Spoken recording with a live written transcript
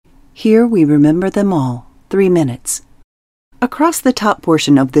Here we remember them all, 3 minutes. Across the top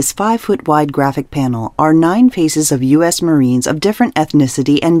portion of this 5-foot-wide graphic panel are 9 faces of U.S. Marines of different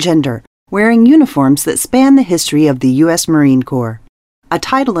ethnicity and gender, wearing uniforms that span the history of the U.S. Marine Corps. A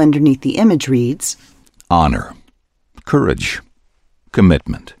title underneath the image reads, Honor, Courage,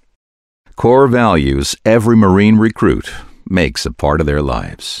 Commitment. Core values every Marine recruit makes a part of their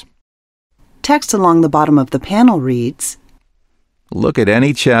lives. Text along the bottom of the panel reads, Look at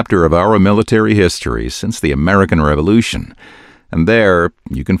any chapter of our military history since the American Revolution, and there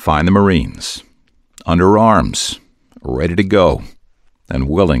you can find the Marines, under arms, ready to go, and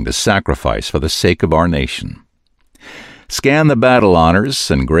willing to sacrifice for the sake of our nation. Scan the battle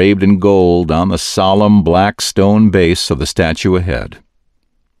honors engraved in gold on the solemn black stone base of the statue ahead.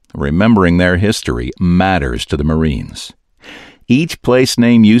 Remembering their history matters to the Marines. Each place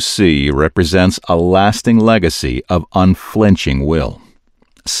name you see represents a lasting legacy of unflinching will,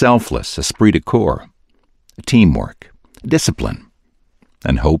 selfless esprit de corps, teamwork, discipline,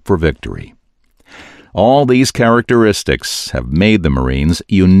 and hope for victory. All these characteristics have made the Marines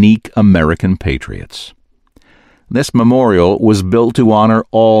unique American patriots. This memorial was built to honor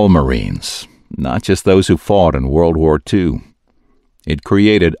all Marines, not just those who fought in World War II. It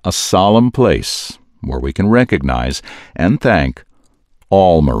created a solemn place where we can recognize and thank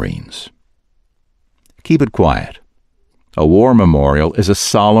all Marines. Keep it quiet. A war memorial is a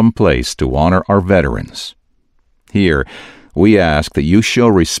solemn place to honor our veterans. Here, we ask that you show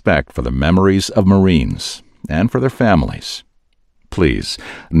respect for the memories of Marines and for their families. Please,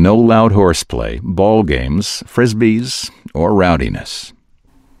 no loud horseplay, ball games, frisbees, or rowdiness.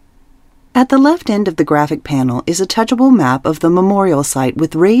 At the left end of the graphic panel is a touchable map of the memorial site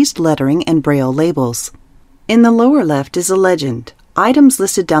with raised lettering and braille labels. In the lower left is a legend. Items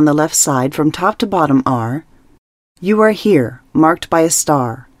listed down the left side from top to bottom are: You are here, marked by a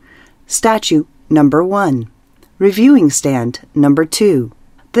star. Statue, number 1. Reviewing stand, number 2.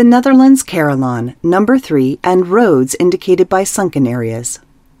 The Netherlands Carillon, number 3, and roads indicated by sunken areas.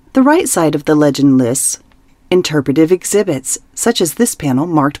 The right side of the legend lists interpretive exhibits, such as this panel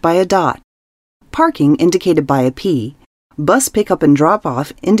marked by a dot, parking indicated by a P, bus pickup and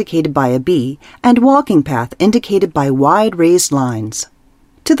drop-off indicated by a B, and walking path indicated by wide raised lines.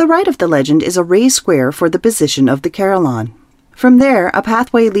 To the right of the legend is a raised square for the position of the Carillon. From there, a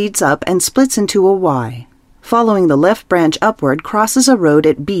pathway leads up and splits into a Y. Following the left branch upward crosses a road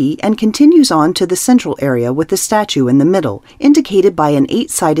at B and continues on to the central area with the statue in the middle, indicated by an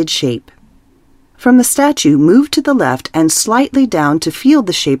 8-sided shape. From the statue, move to the left and slightly down to feel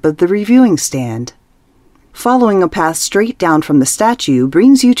the shape of the reviewing stand. Following a path straight down from the statue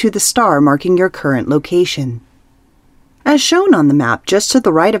brings you to the star marking your current location. As shown on the map, just to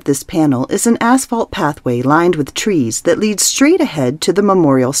the right of this panel is an asphalt pathway lined with trees that leads straight ahead to the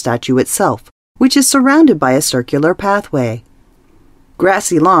memorial statue itself, which is surrounded by a circular pathway.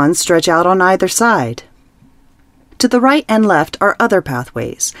 Grassy lawns stretch out on either side. To the right and left are other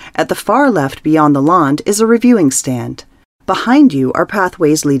pathways. At the far left beyond the lawn is a reviewing stand. Behind you are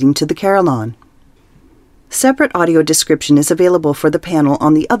pathways leading to the Carillon. Separate audio description is available for the panel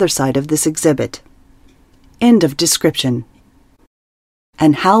on the other side of this exhibit. End of description.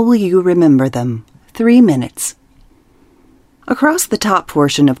 And how will you remember them? 3 minutes. Across the top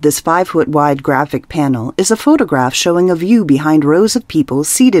portion of this 5-foot-wide graphic panel is a photograph showing a view behind rows of people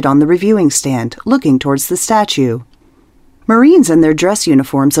seated on the reviewing stand, looking towards the statue. Marines in their dress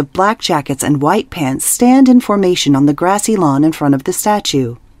uniforms of black jackets and white pants stand in formation on the grassy lawn in front of the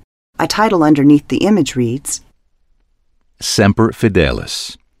statue. A title underneath the image reads, Semper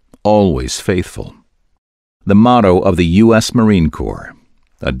Fidelis, always faithful. The motto of the U.S. Marine Corps,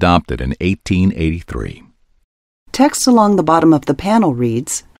 adopted in 1883. Text along the bottom of the panel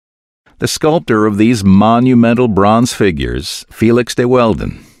reads, The sculptor of these monumental bronze figures, Felix de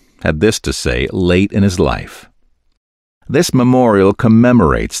Weldon, had this to say late in his life. This memorial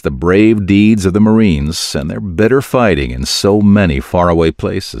commemorates the brave deeds of the Marines and their bitter fighting in so many faraway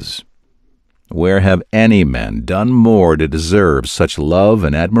places. Where have any men done more to deserve such love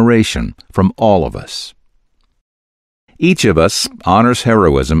and admiration from all of us? Each of us honors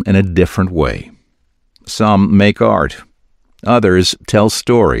heroism in a different way. Some make art. Others tell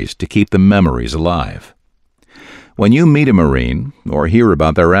stories to keep the memories alive. When you meet a Marine or hear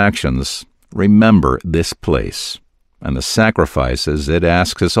about their actions, remember this place and the sacrifices it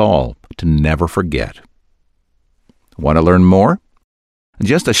asks us all to never forget. Want to learn more?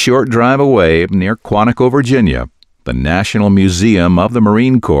 Just a short drive away near Quantico, Virginia, the National Museum of the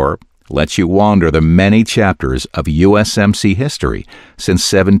Marine Corps lets you wander the many chapters of USMC history since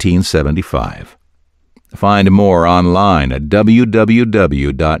 1775. Find more online at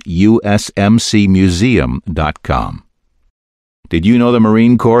www.usmcmuseum.com. Did you know the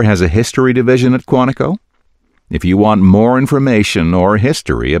Marine Corps has a history division at Quantico? If you want more information or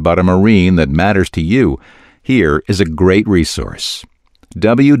history about a Marine that matters to you, here is a great resource: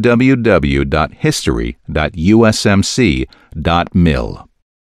 www.history.usmc.mil.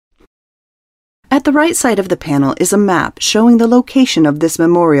 At the right side of the panel is a map showing the location of this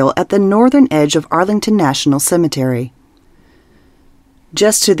memorial at the northern edge of Arlington National Cemetery.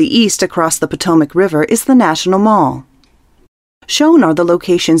 Just to the east across the Potomac River is the National Mall. Shown are the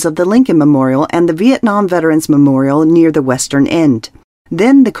locations of the Lincoln Memorial and the Vietnam Veterans Memorial near the western end,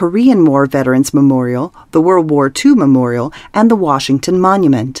 then the Korean War Veterans Memorial, the World War II Memorial, and the Washington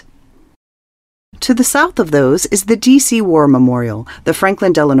Monument. To the south of those is the D.C. War Memorial, the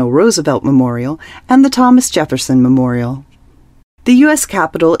Franklin Delano Roosevelt Memorial, and the Thomas Jefferson Memorial. The U.S.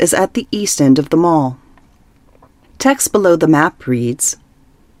 Capitol is at the east end of the mall. Text below the map reads,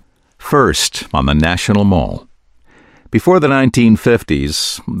 First, on the National Mall. Before the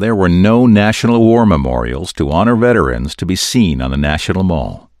 1950s, there were no national war memorials to honor veterans to be seen on the National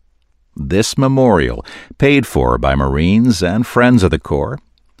Mall. This memorial, paid for by Marines and friends of the Corps,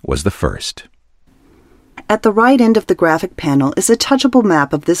 was the first. At the right end of the graphic panel is a touchable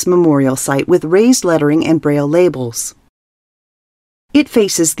map of this memorial site with raised lettering and braille labels. It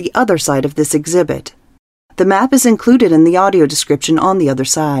faces the other side of this exhibit. The map is included in the audio description on the other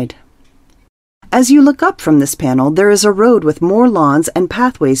side. As you look up from this panel, there is a road with more lawns and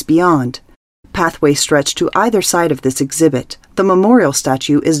pathways beyond. Pathways stretch to either side of this exhibit. The memorial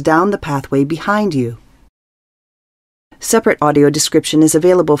statue is down the pathway behind you. Separate audio description is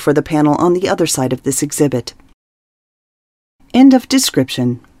available for the panel on the other side of this exhibit. End of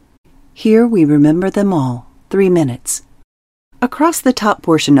description. Here we remember them all. 3 minutes. Across the top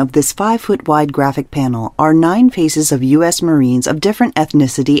portion of this 5-foot wide graphic panel are 9 faces of U.S. Marines of different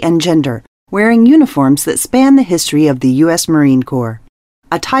ethnicity and gender, wearing uniforms that span the history of the U.S. Marine Corps.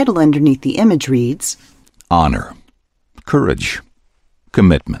 A title underneath the image reads, Honor, courage,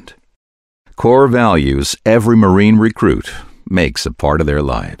 commitment. Core values every Marine recruit makes a part of their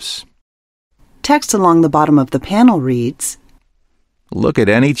lives. Text along the bottom of the panel reads, Look at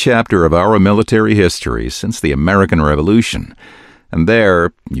any chapter of our military history since the American Revolution, and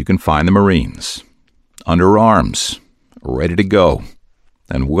there you can find the Marines, under arms, ready to go,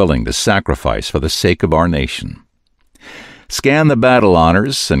 and willing to sacrifice for the sake of our nation. Scan the battle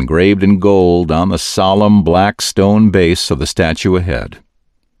honors engraved in gold on the solemn black stone base of the statue ahead.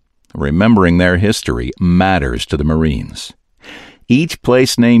 Remembering their history matters to the Marines. Each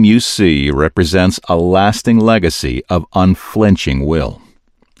place name you see represents a lasting legacy of unflinching will,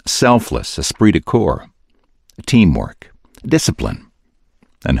 selfless esprit de corps, teamwork, discipline,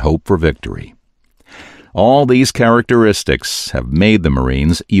 and hope for victory. All these characteristics have made the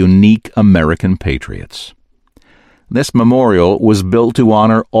Marines unique American patriots. This memorial was built to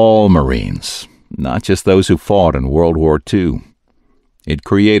honor all Marines, not just those who fought in World War II. It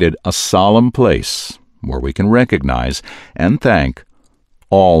created a solemn place where we can recognize and thank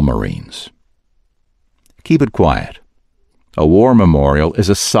all Marines. Keep it quiet. A war memorial is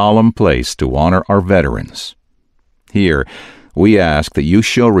a solemn place to honor our veterans. Here, we ask that you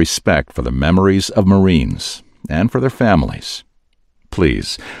show respect for the memories of Marines and for their families.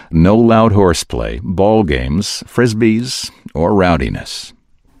 Please, no loud horseplay, ball games, frisbees, or rowdiness.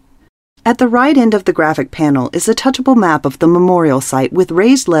 At the right end of the graphic panel is a touchable map of the memorial site with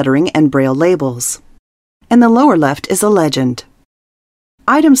raised lettering and braille labels. In the lower left is a legend.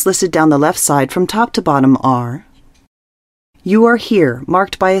 Items listed down the left side from top to bottom are: You are here,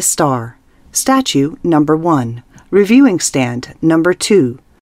 marked by a star. Statue, number 1. Reviewing stand, number 2.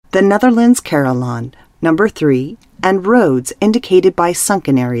 The Netherlands Carillon, number 3. And roads indicated by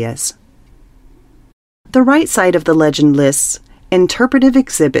sunken areas. The right side of the legend lists interpretive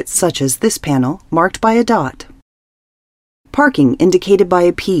exhibits such as this panel, marked by a dot. Parking indicated by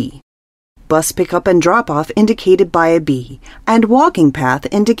a P. Bus pickup and drop-off indicated by a B, and walking path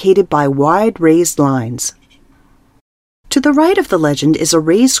indicated by wide raised lines. To the right of the legend is a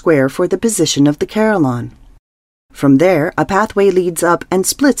raised square for the position of the carillon. From there, a pathway leads up and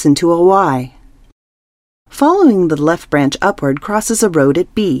splits into a Y. Following the left branch upward crosses a road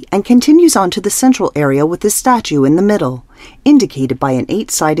at B and continues on to the central area with the statue in the middle, indicated by an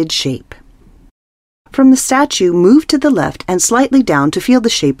 8-sided shape. From the statue, move to the left and slightly down to feel the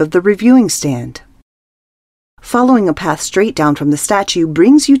shape of the reviewing stand. Following a path straight down from the statue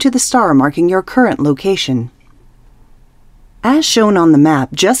brings you to the star marking your current location. As shown on the map,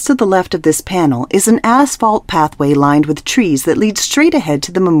 just to the left of this panel is an asphalt pathway lined with trees that leads straight ahead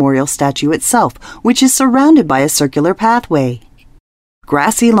to the memorial statue itself, which is surrounded by a circular pathway.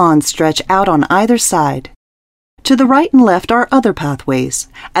 Grassy lawns stretch out on either side. To the right and left are other pathways.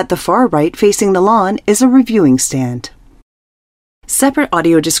 At the far right, facing the lawn, is a reviewing stand. Separate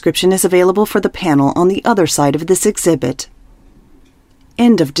audio description is available for the panel on the other side of this exhibit.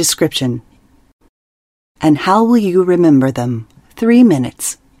 End of description. And how will you remember them? 3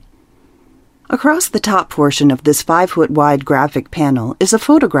 minutes. Across the top portion of this 5-foot-wide graphic panel is a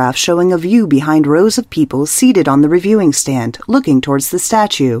photograph showing a view behind rows of people seated on the reviewing stand, looking towards the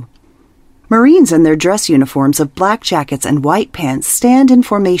statue. Marines in their dress uniforms of black jackets and white pants stand in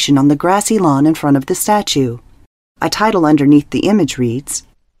formation on the grassy lawn in front of the statue. A title underneath the image reads,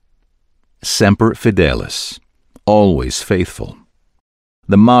 Semper Fidelis, always faithful.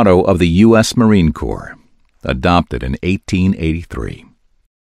 The motto of the U.S. Marine Corps, adopted in 1883.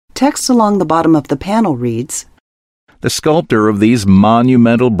 Text along the bottom of the panel reads, The sculptor of these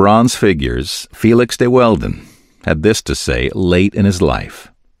monumental bronze figures, Felix de Weldon, had this to say late in his life.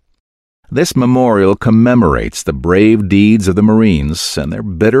 This memorial commemorates the brave deeds of the Marines and their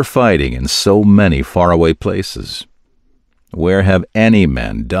bitter fighting in so many faraway places. Where have any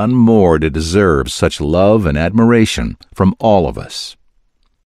men done more to deserve such love and admiration from all of us?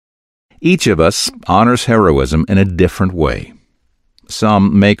 Each of us honors heroism in a different way.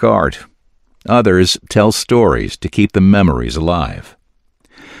 Some make art. Others tell stories to keep the memories alive.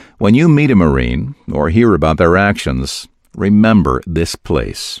 When you meet a Marine or hear about their actions, remember this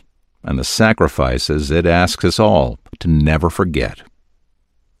place and the sacrifices it asks us all to never forget.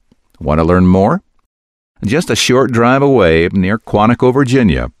 Want to learn more? Just a short drive away near Quantico,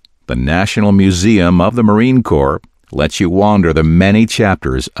 Virginia, the National Museum of the Marine Corps lets you wander the many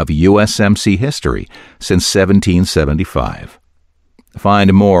chapters of USMC history since 1775.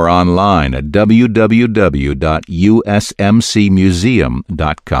 Find more online at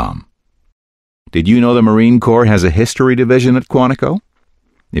www.usmcmuseum.com. Did you know the Marine Corps has a history division at Quantico?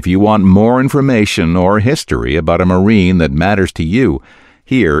 If you want more information or history about a Marine that matters to you,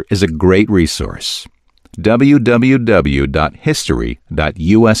 here is a great resource.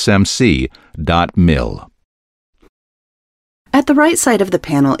 www.history.usmc.mil. At the right side of the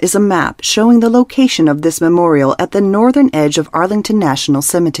panel is a map showing the location of this memorial at the northern edge of Arlington National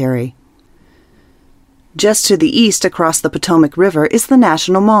Cemetery. Just to the east across the Potomac River is the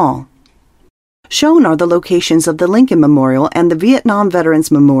National Mall. Shown are the locations of the Lincoln Memorial and the Vietnam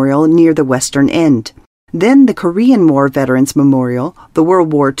Veterans Memorial near the western end. Then the Korean War Veterans Memorial, the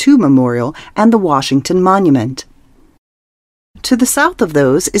World War II Memorial, and the Washington Monument. To the south of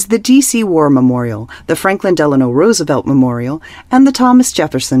those is the D.C. War Memorial, the Franklin Delano Roosevelt Memorial, and the Thomas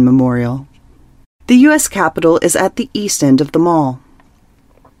Jefferson Memorial. The U.S. Capitol is at the east end of the mall.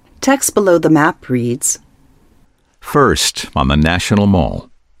 Text below the map reads, First, on the National Mall.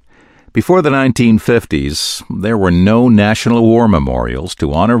 Before the 1950s, there were no National War Memorials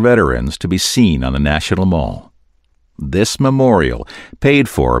to honor veterans to be seen on the National Mall. This memorial, paid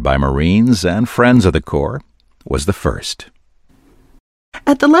for by Marines and friends of the Corps, was the first.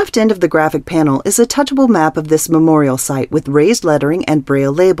 At the left end of the graphic panel is a touchable map of this memorial site with raised lettering and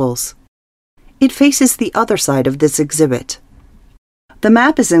braille labels. It faces the other side of this exhibit. The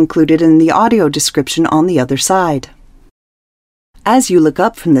map is included in the audio description on the other side. As you look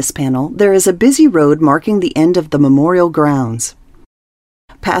up from this panel, there is a busy road marking the end of the memorial grounds.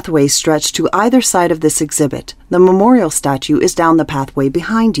 Pathways stretch to either side of this exhibit. The memorial statue is down the pathway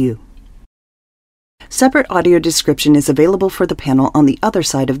behind you. Separate audio description is available for the panel on the other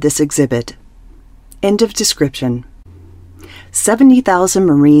side of this exhibit. End of description. 70,000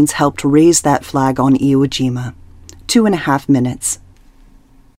 Marines helped raise that flag on Iwo Jima. 2.5 minutes.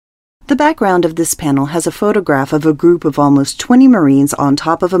 The background of this panel has a photograph of a group of almost 20 Marines on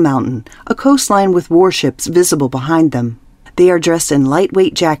top of a mountain, a coastline with warships visible behind them. They are dressed in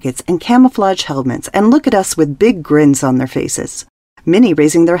lightweight jackets and camouflage helmets and look at us with big grins on their faces, many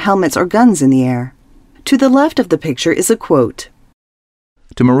raising their helmets or guns in the air. To the left of the picture is a quote.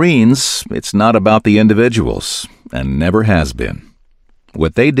 To Marines, it's not about the individuals, and never has been.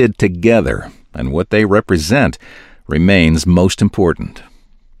 What they did together and what they represent remains most important.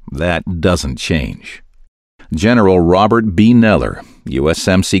 That doesn't change. General Robert B. Neller,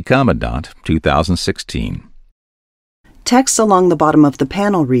 USMC Commandant, 2016. Text along the bottom of the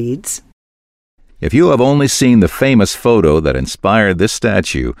panel reads, If you have only seen the famous photo that inspired this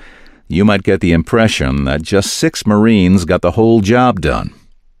statue, you might get the impression that just 6 Marines got the whole job done.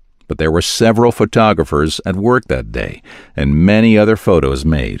 But there were several photographers at work that day, and many other photos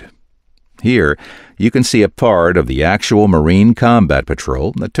made. Here, you can see a part of the actual Marine Combat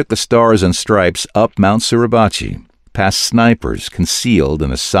Patrol that took the Stars and Stripes up Mount Suribachi, past snipers concealed in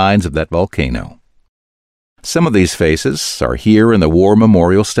the sides of that volcano. Some of these faces are here in the War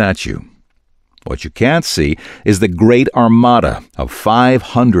Memorial statue. What you can't see is the great armada of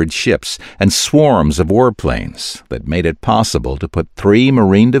 500 ships and swarms of warplanes that made it possible to put 3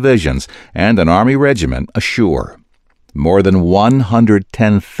 Marine divisions and an Army regiment ashore. More than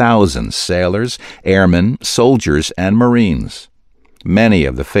 110,000 sailors, airmen, soldiers, and Marines. Many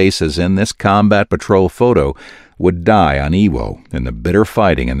of the faces in this combat patrol photo would die on Iwo in the bitter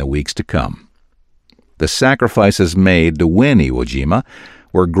fighting in the weeks to come. The sacrifices made to win Iwo Jima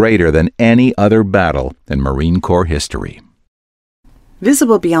were greater than any other battle in Marine Corps history.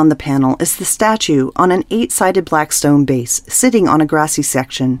 Visible beyond the panel is the statue on an 8-sided black stone base sitting on a grassy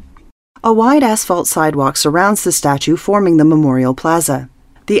section. A wide asphalt sidewalk surrounds the statue, forming the memorial plaza.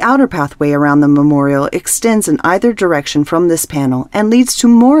 The outer pathway around the memorial extends in either direction from this panel and leads to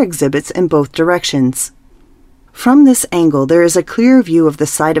more exhibits in both directions. From this angle, there is a clear view of the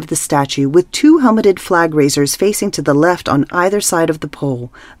side of the statue with 2 helmeted flag raisers facing to the left on either side of the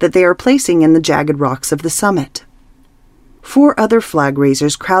pole that they are placing in the jagged rocks of the summit. 4 other flag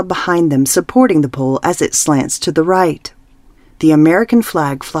raisers crowd behind them, supporting the pole as it slants to the right. The American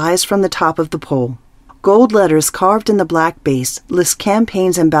flag flies from the top of the pole. Gold letters carved in the black base list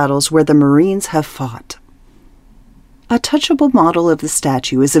campaigns and battles where the Marines have fought. A touchable model of the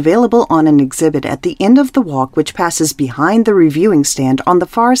statue is available on an exhibit at the end of the walk, which passes behind the reviewing stand on the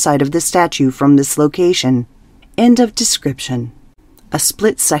far side of the statue from this location. End of description. A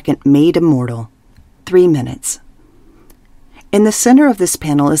split second made immortal. 3 minutes. In the center of this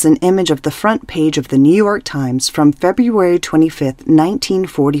panel is an image of the front page of the New York Times from February 25,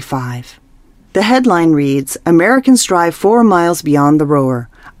 1945. The headline reads, "Americans drive 4 miles beyond the Roer.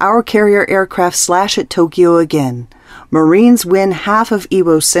 Our carrier aircraft slash at Tokyo again. Marines win half of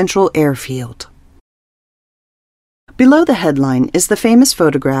Iwo's Central Airfield." Below the headline is the famous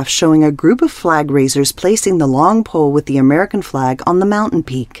photograph showing a group of flag raisers placing the long pole with the American flag on the mountain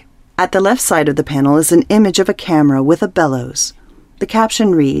peak. At the left side of the panel is an image of a camera with a bellows. The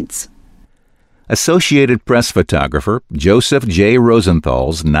caption reads, Associated Press photographer Joseph J.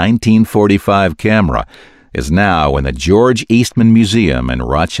 Rosenthal's 1945 camera is now in the George Eastman Museum in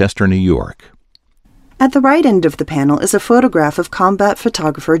Rochester, New York. At the right end of the panel is a photograph of combat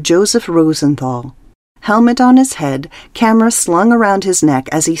photographer Joseph Rosenthal. Helmet on his head, camera slung around his neck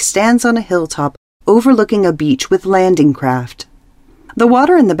as he stands on a hilltop overlooking a beach with landing craft. The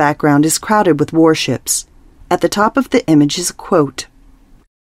water in the background is crowded with warships. At the top of the image is a quote.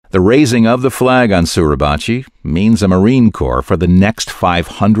 The raising of the flag on Suribachi means a Marine Corps for the next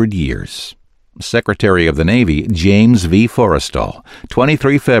 500 years. Secretary of the Navy James V. Forrestal,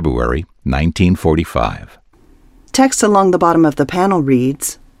 23 February, 1945. Text along the bottom of the panel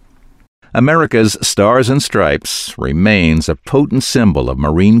reads, America's Stars and Stripes remains a potent symbol of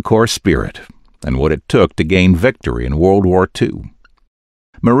Marine Corps spirit and what it took to gain victory in World War II.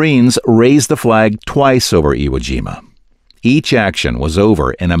 Marines raised the flag twice over Iwo Jima. Each action was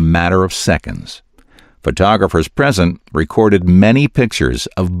over in a matter of seconds. Photographers present recorded many pictures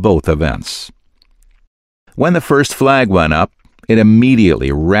of both events. When the first flag went up, it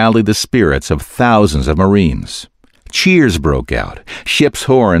immediately rallied the spirits of thousands of Marines. Cheers broke out, ships'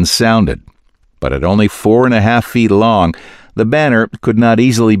 horns sounded. But at only 4.5 feet long, the banner could not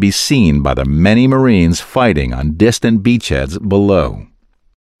easily be seen by the many Marines fighting on distant beachheads below.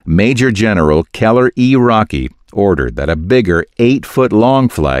 Major General Keller E. Rocky ordered that a bigger 8-foot-long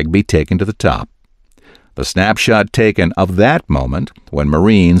flag be taken to the top. The snapshot taken of that moment, when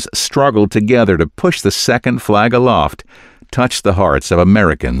Marines struggled together to push the second flag aloft, touched the hearts of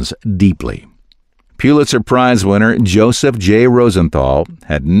Americans deeply. Pulitzer Prize winner Joseph J. Rosenthal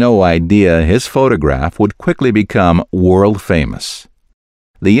had no idea his photograph would quickly become world famous.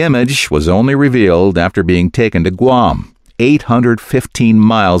 The image was only revealed after being taken to Guam, 815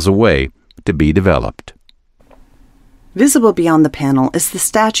 miles away, to be developed. Visible beyond the panel is the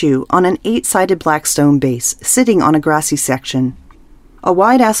statue on an 8-sided black stone base sitting on a grassy section. A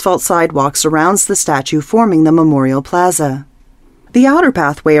wide asphalt sidewalk surrounds the statue, forming the memorial plaza. The outer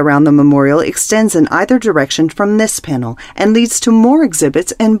pathway around the memorial extends in either direction from this panel and leads to more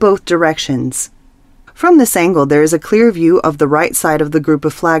exhibits in both directions. From this angle, there is a clear view of the right side of the group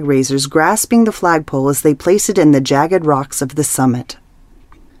of flag raisers grasping the flagpole as they place it in the jagged rocks of the summit.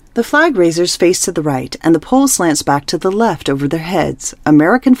 The flag raisers face to the right, and the pole slants back to the left over their heads,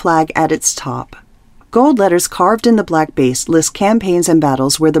 American flag at its top. Gold letters carved in the black base list campaigns and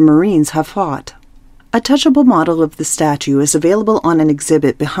battles where the Marines have fought. A touchable model of the statue is available on an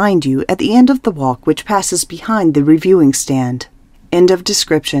exhibit behind you at the end of the walk, which passes behind the reviewing stand. End of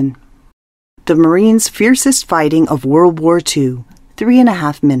description. The Marines' fiercest fighting of World War II,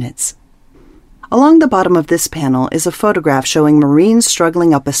 3.5 minutes. Along the bottom of this panel is a photograph showing Marines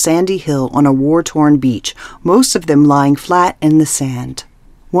struggling up a sandy hill on a war-torn beach, most of them lying flat in the sand.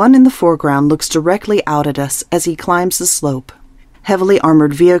 One in the foreground looks directly out at us as he climbs the slope. Heavily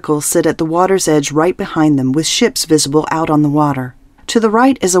armored vehicles sit at the water's edge right behind them, with ships visible out on the water. To the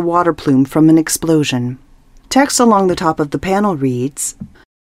right is a water plume from an explosion. Text along the top of the panel reads,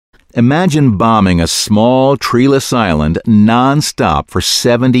 Imagine bombing a small, treeless island non-stop for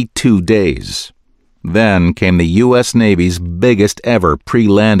 72 days. Then came the U.S. Navy's biggest ever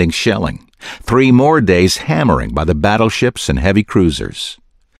pre-landing shelling, 3 more days hammering by the battleships and heavy cruisers.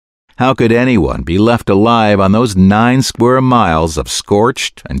 How could anyone be left alive on those 9 square miles of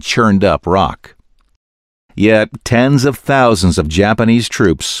scorched and churned-up rock? Yet tens of thousands of Japanese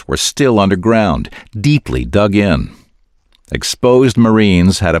troops were still underground, deeply dug in. Exposed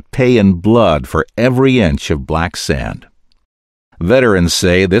Marines had to pay in blood for every inch of black sand. Veterans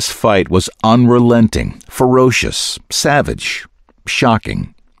say this fight was unrelenting, ferocious, savage,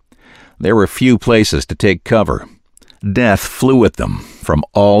 shocking. There were few places to take cover. Death flew at them from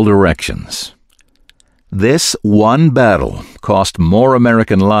all directions. This one battle cost more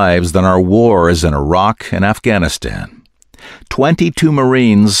American lives than our wars in Iraq and Afghanistan. 22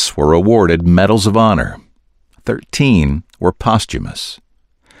 Marines were awarded Medals of Honor. 13 were posthumous.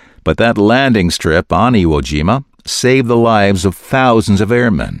 But that landing strip on Iwo Jima saved the lives of thousands of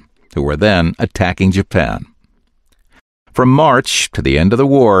airmen who were then attacking Japan. From March to the end of the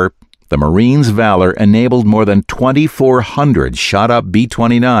war, the Marines' valor enabled more than 2,400 shot-up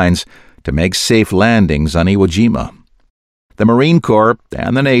B-29s to make safe landings on Iwo Jima. The Marine Corps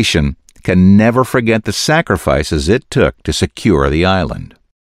and the nation can never forget the sacrifices it took to secure the island.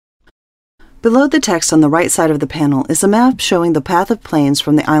 Below the text on the right side of the panel is a map showing the path of planes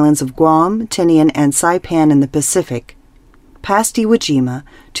from the islands of Guam, Tinian, and Saipan in the Pacific, past Iwo Jima,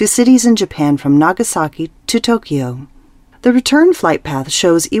 to cities in Japan from Nagasaki to Tokyo. The return flight path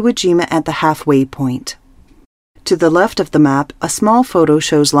shows Iwo Jima at the halfway point. To the left of the map, a small photo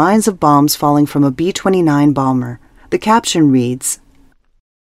shows lines of bombs falling from a B-29 bomber. The caption reads,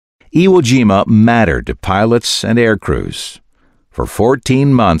 Iwo Jima mattered to pilots and air crews. For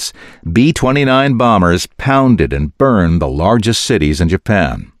 14 months, B-29 bombers pounded and burned the largest cities in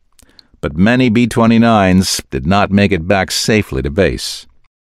Japan. But many B-29s did not make it back safely to base.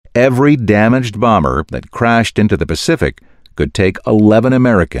 Every damaged bomber that crashed into the Pacific could take 11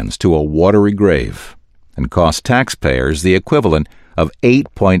 Americans to a watery grave and cost taxpayers the equivalent of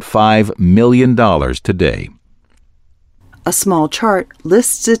 $8.5 million today. A small chart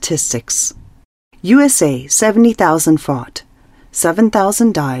lists statistics. USA, 70,000 fought.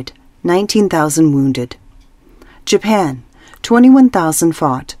 7,000 died, 19,000 wounded. Japan, 21,000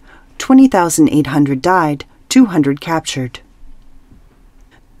 fought, 20,800 died, 200 captured.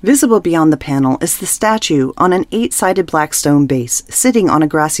 Visible beyond the panel is the statue on an 8-sided black stone base sitting on a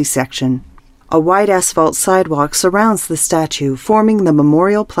grassy section. A wide asphalt sidewalk surrounds the statue, forming the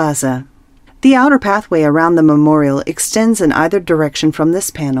Memorial Plaza. The outer pathway around the memorial extends in either direction from this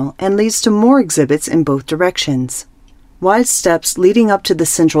panel and leads to more exhibits in both directions. Wide steps leading up to the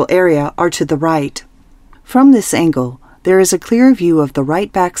central area are to the right. From this angle, there is a clear view of the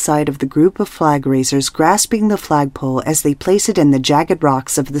right back side of the group of flag raisers grasping the flagpole as they place it in the jagged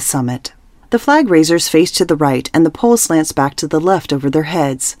rocks of the summit. The flag raisers face to the right and the pole slants back to the left over their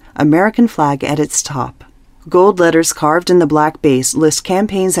heads, American flag at its top. Gold letters carved in the black base list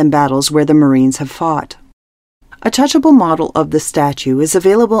campaigns and battles where the Marines have fought. A touchable model of the statue is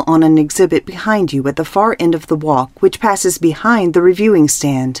available on an exhibit behind you at the far end of the walk, which passes behind the reviewing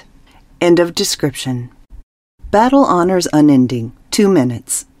stand. End of description. Battle Honors Unending, 2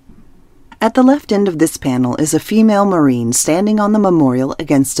 minutes. At the left end of this panel is a female Marine standing on the memorial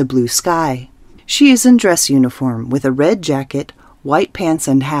against a blue sky. She is in dress uniform with a red jacket, white pants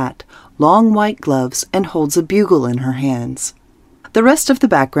and hat, long white gloves, and holds a bugle in her hands. The rest of the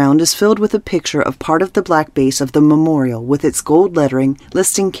background is filled with a picture of part of the black base of the memorial with its gold lettering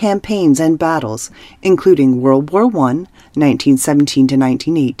listing campaigns and battles, including World War I, 1917 to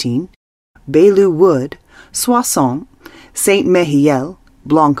 1918, Belleau Wood, Soissons, Saint-Mihiel,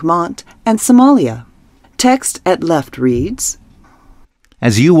 Blanc-Mont, and Somalia. Text at left reads,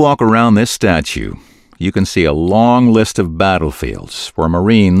 As you walk around this statue, you can see a long list of battlefields where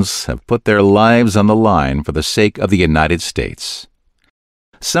Marines have put their lives on the line for the sake of the United States.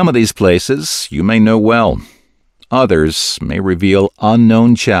 Some of these places you may know well. Others may reveal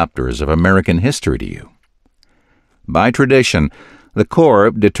unknown chapters of American history to you. By tradition, the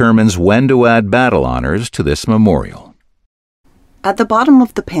Corps determines when to add battle honors to this memorial. At the bottom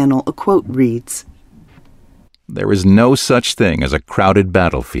of the panel, a quote reads, "There is no such thing as a crowded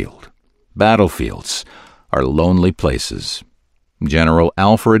battlefield. Battlefields are lonely places." General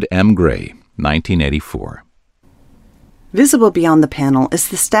Alfred M. Gray, 1984. Visible beyond the panel is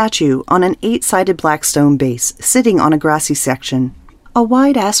the statue on an 8-sided black stone base sitting on a grassy section. A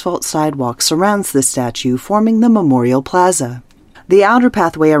wide asphalt sidewalk surrounds the statue, forming the Memorial Plaza. The outer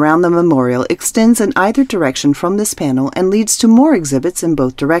pathway around the memorial extends in either direction from this panel and leads to more exhibits in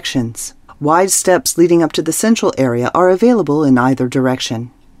both directions. Wide steps leading up to the central area are available in either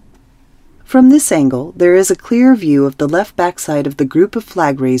direction. From this angle, there is a clear view of the left backside of the group of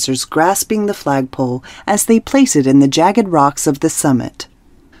flag raisers grasping the flagpole as they place it in the jagged rocks of the summit.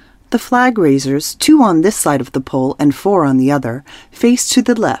 The flag raisers, 2 on this side of the pole and 4 on the other, face to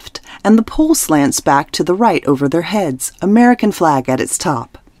the left, and the pole slants back to the right over their heads, American flag at its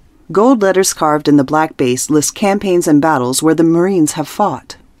top. Gold letters carved in the black base list campaigns and battles where the Marines have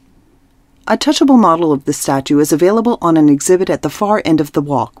fought. A touchable model of the statue is available on an exhibit at the far end of the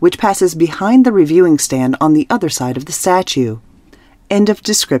walk, which passes behind the reviewing stand on the other side of the statue. End of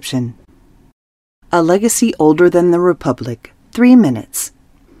description. A legacy older than the Republic. 3 minutes.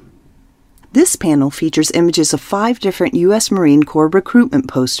 This panel features images of 5 different U.S. Marine Corps recruitment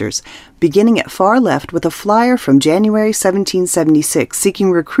posters, beginning at far left with a flyer from January 1776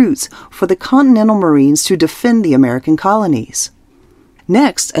 seeking recruits for the Continental Marines to defend the American colonies.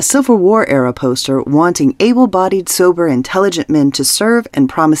 Next, a Civil War-era poster wanting able-bodied, sober, intelligent men to serve and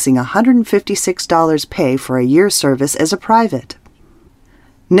promising $156 pay for a year's service as a private.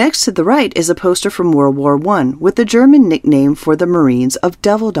 Next to the right is a poster from World War I with the German nickname for the Marines of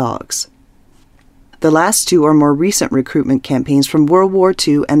Devil Dogs. The last 2 are more recent recruitment campaigns from World War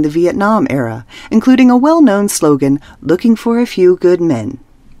II and the Vietnam era, including a well-known slogan, "Looking for a few good men."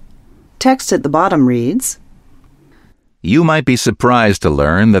 Text at the bottom reads, You might be surprised to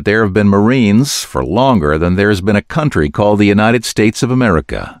learn that there have been Marines for longer than there has been a country called the United States of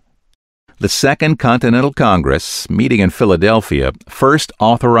America. The Second Continental Congress, meeting in Philadelphia, first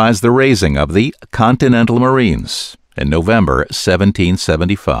authorized the raising of the Continental Marines in November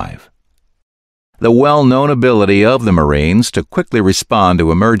 1775. The well-known ability of the Marines to quickly respond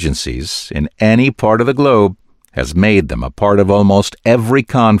to emergencies in any part of the globe has made them a part of almost every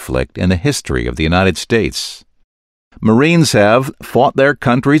conflict in the history of the United States. Marines have fought their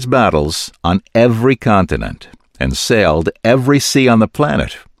country's battles on every continent and sailed every sea on the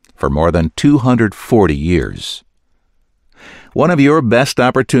planet for more than 240 years. One of your best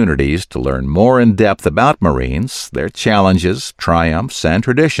opportunities to learn more in depth about Marines, their challenges, triumphs, and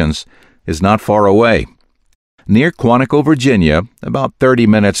traditions is not far away. Near Quantico, Virginia, about 30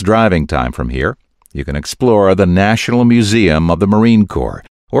 minutes driving time from here, you can explore the National Museum of the Marine Corps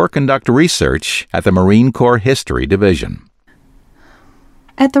or conduct research at the Marine Corps History Division.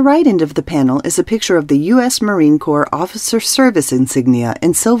 At the right end of the panel is a picture of the U.S. Marine Corps Officer Service insignia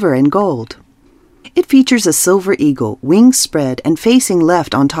in silver and gold. It features a silver eagle, wings spread and facing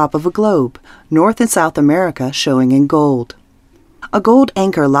left on top of a globe, North and South America showing in gold. A gold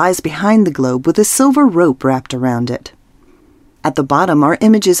anchor lies behind the globe with a silver rope wrapped around it. At the bottom are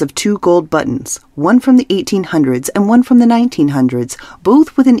images of 2 gold buttons, one from the 1800s and one from the 1900s,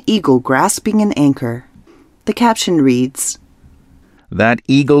 both with an eagle grasping an anchor. The caption reads, That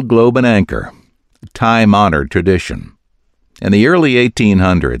eagle, globe, and anchor, time-honored tradition. In the early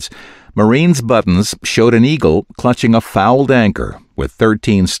 1800s, Marines' buttons showed an eagle clutching a fouled anchor with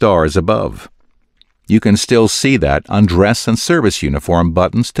 13 stars above. You can still see that on dress and service uniform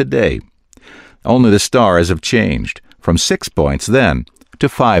buttons today. Only the stars have changed, from 6 points then to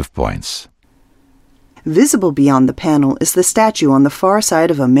 5 points. Visible beyond the panel is the statue on the far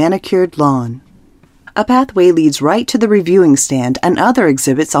side of a manicured lawn. A pathway leads right to the reviewing stand and other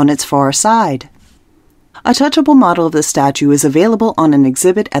exhibits on its far side. A touchable model of the statue is available on an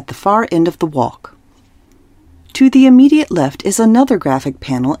exhibit at the far end of the walk. To the immediate left is another graphic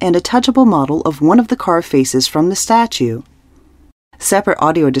panel and a touchable model of one of the carved faces from the statue. Separate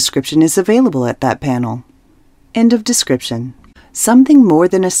audio description is available at that panel. End of description. Something more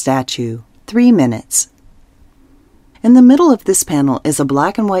than a statue. 3 minutes. In the middle of this panel is a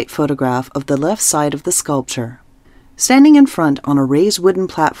black and white photograph of the left side of the sculpture. Standing in front on a raised wooden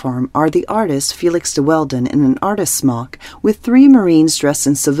platform are the artist Felix de Weldon in an artist's smock with 3 Marines dressed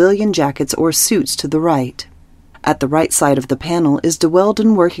in civilian jackets or suits to the right. At the right side of the panel is de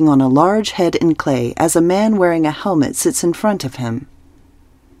Weldon working on a large head in clay as a man wearing a helmet sits in front of him.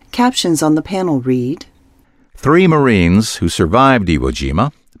 Captions on the panel read, 3 Marines who survived Iwo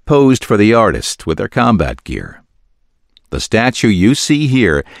Jima posed for the artist with their combat gear. The statue you see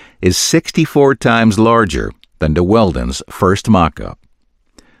here is 64 times larger than de Welden's first mock-up.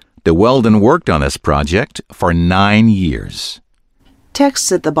 De Welden worked on this project for 9 years.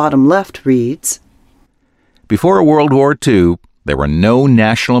 Text at the bottom left reads, Before World War II, there were no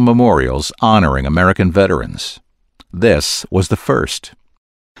national memorials honoring American veterans. This was the first.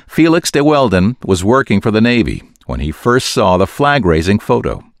 Felix de Welden was working for the Navy when he first saw the flag-raising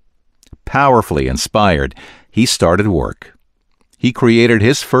photo. Powerfully inspired, he started work. He created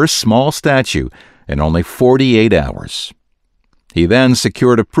his first small statue in only 48 hours. He then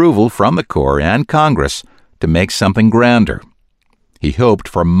secured approval from the Corps and Congress to make something grander. He hoped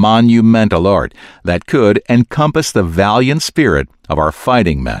for monumental art that could encompass the valiant spirit of our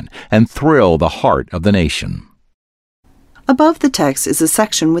fighting men and thrill the heart of the nation. Above the text is a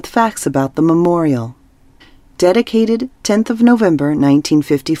section with facts about the memorial. Dedicated 10th of November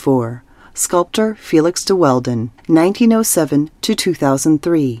 1954. Sculptor Felix de Welden, 1907 to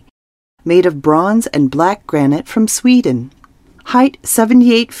 2003. Made of bronze and black granite from Sweden. Height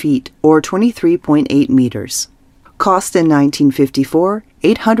 78 feet or 23.8 meters. Cost in 1954,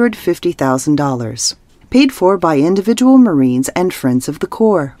 $850,000. Paid for by individual Marines and friends of the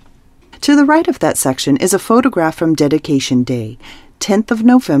Corps. To the right of that section is a photograph from Dedication Day, 10th of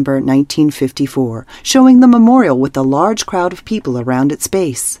November 1954, showing the memorial with a large crowd of people around its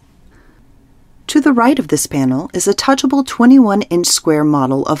base. To the right of this panel is a touchable 21-inch square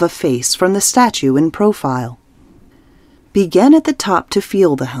model of a face from the statue in profile. Begin at the top to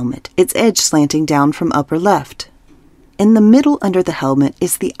feel the helmet, its edge slanting down from upper left. In the middle under the helmet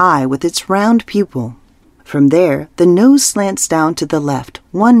is the eye with its round pupil. From there, the nose slants down to the left,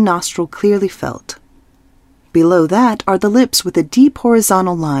 one nostril clearly felt. Below that are the lips with a deep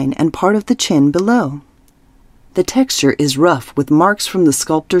horizontal line and part of the chin below. The texture is rough with marks from the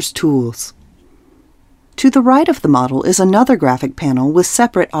sculptor's tools. To the right of the model is another graphic panel with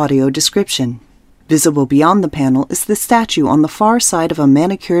separate audio description. Visible beyond the panel is the statue on the far side of a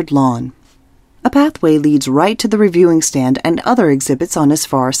manicured lawn. A pathway leads right to the reviewing stand and other exhibits on its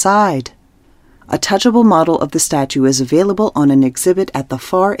far side. A touchable model of the statue is available on an exhibit at the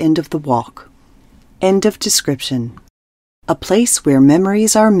far end of the walk. End of description. A place where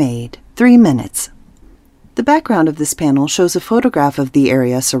memories are made. 3 minutes. The background of this panel shows a photograph of the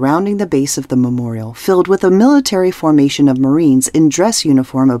area surrounding the base of the memorial, filled with a military formation of Marines in dress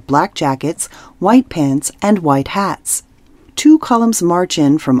uniform of black jackets, white pants, and white hats. 2 columns march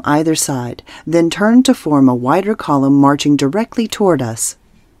in from either side, then turn to form a wider column marching directly toward us.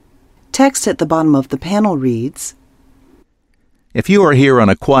 Text at the bottom of the panel reads, If you are here on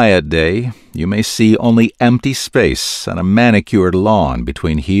a quiet day, you may see only empty space and a manicured lawn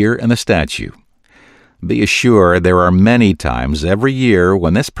between here and the statue. Be assured there are many times every year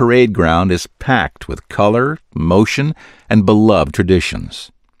when this parade ground is packed with color, motion, and beloved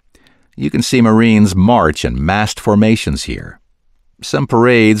traditions. You can see Marines march in massed formations here. Some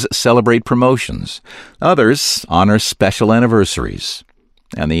parades celebrate promotions. Others honor special anniversaries.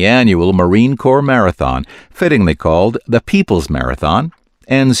 And the annual Marine Corps Marathon, fittingly called the People's Marathon,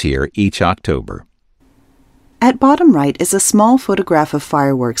 ends here each October. At bottom right is a small photograph of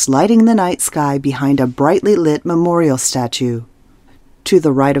fireworks lighting the night sky behind a brightly lit memorial statue. To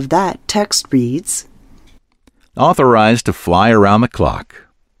the right of that, text reads, Authorized to fly around the clock.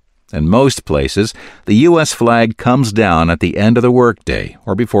 In most places, the U.S. flag comes down at the end of the workday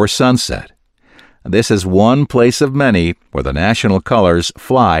or before sunset. This is one place of many where the national colors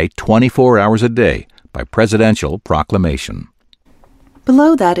fly 24 hours a day by presidential proclamation.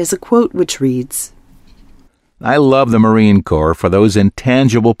 Below that is a quote which reads, I love the Marine Corps for those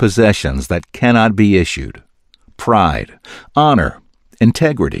intangible possessions that cannot be issued. Pride, honor,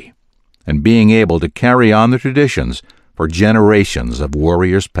 integrity, and being able to carry on the traditions for generations of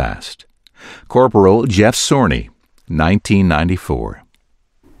warriors past. Corporal Jeff Sorney, 1994.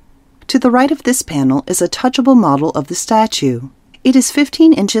 To the right of this panel is a touchable model of the statue. It is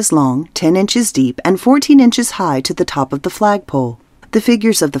 15 inches long, 10 inches deep, and 14 inches high to the top of the flagpole. The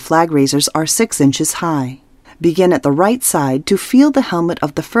figures of the flag raisers are 6 inches high. Begin at the right side to feel the helmet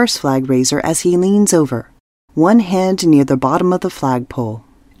of the first flag raiser as he leans over. One hand near the bottom of the flagpole.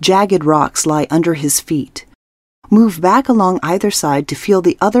 Jagged rocks lie under his feet. Move back along either side to feel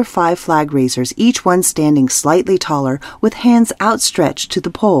the other 5 flag raisers, each one standing slightly taller with hands outstretched to the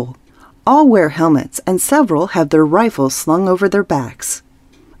pole. All wear helmets, and several have their rifles slung over their backs.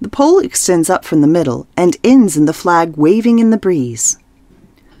 The pole extends up from the middle and ends in the flag waving in the breeze.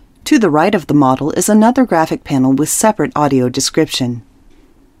 To the right of the model is another graphic panel with separate audio description.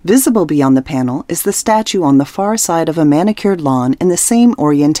 Visible beyond the panel is the statue on the far side of a manicured lawn in the same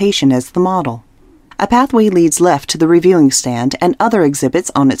orientation as the model. A pathway leads left to the reviewing stand and other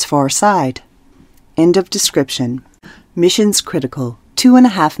exhibits on its far side. End of description. Missions critical,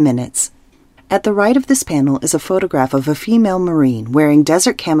 2.5 minutes. At the right of this panel is a photograph of a female Marine wearing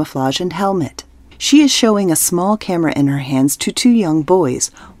desert camouflage and helmet. She is showing a small camera in her hands to 2 young boys,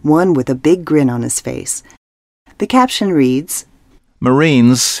 one with a big grin on his face. The caption reads,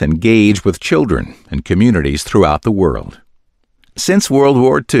 Marines engage with children and communities throughout the world. Since World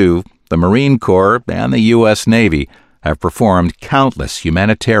War II, the Marine Corps and the U.S. Navy have performed countless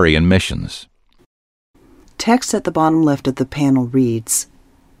humanitarian missions. Text at the bottom left of the panel reads,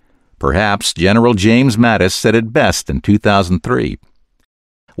 Perhaps General James Mattis said it best in 2003.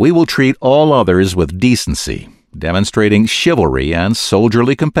 We will treat all others with decency, demonstrating chivalry and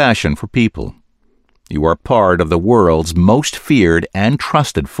soldierly compassion for people. You are part of the world's most feared and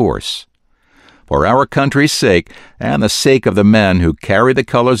trusted force. For our country's sake and the sake of the men who carry the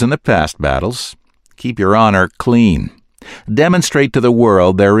colors in the past battles, keep your honor clean. Demonstrate to the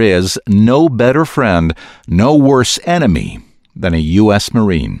world there is no better friend, no worse enemy than a U.S.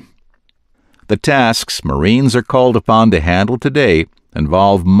 Marine. The tasks Marines are called upon to handle today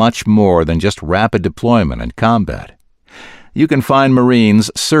involve much more than just rapid deployment and combat. You can find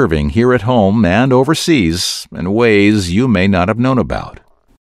Marines serving here at home and overseas in ways you may not have known about.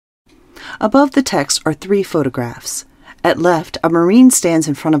 Above the text are 3 photographs. At left, a Marine stands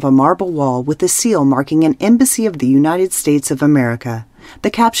in front of a marble wall with a seal marking an embassy of the United States of America. The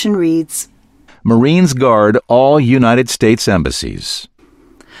caption reads, Marines guard all United States embassies.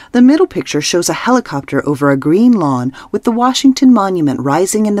 The middle picture shows a helicopter over a green lawn with the Washington Monument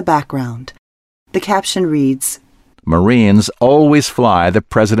rising in the background. The caption reads, Marines always fly the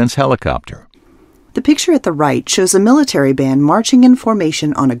President's helicopter. The picture at the right shows a military band marching in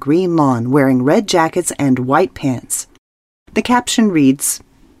formation on a green lawn wearing red jackets and white pants. The caption reads,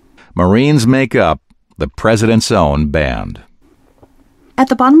 Marines make up the President's own band. At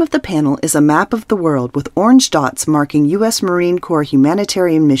the bottom of the panel is a map of the world with orange dots marking U.S. Marine Corps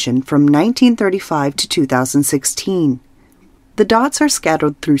humanitarian mission from 1935 to 2016. The dots are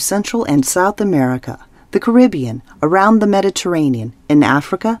scattered through Central and South America, the Caribbean, around the Mediterranean, in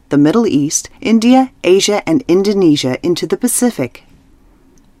Africa, the Middle East, India, Asia, and Indonesia into the Pacific.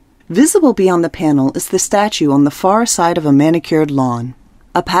 Visible beyond the panel is the statue on the far side of a manicured lawn.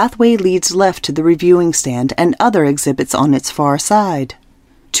 A pathway leads left to the reviewing stand and other exhibits on its far side.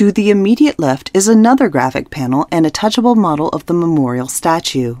 To the immediate left is another graphic panel and a touchable model of the memorial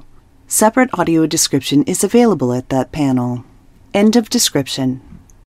statue. Separate audio description is available at that panel. End of description.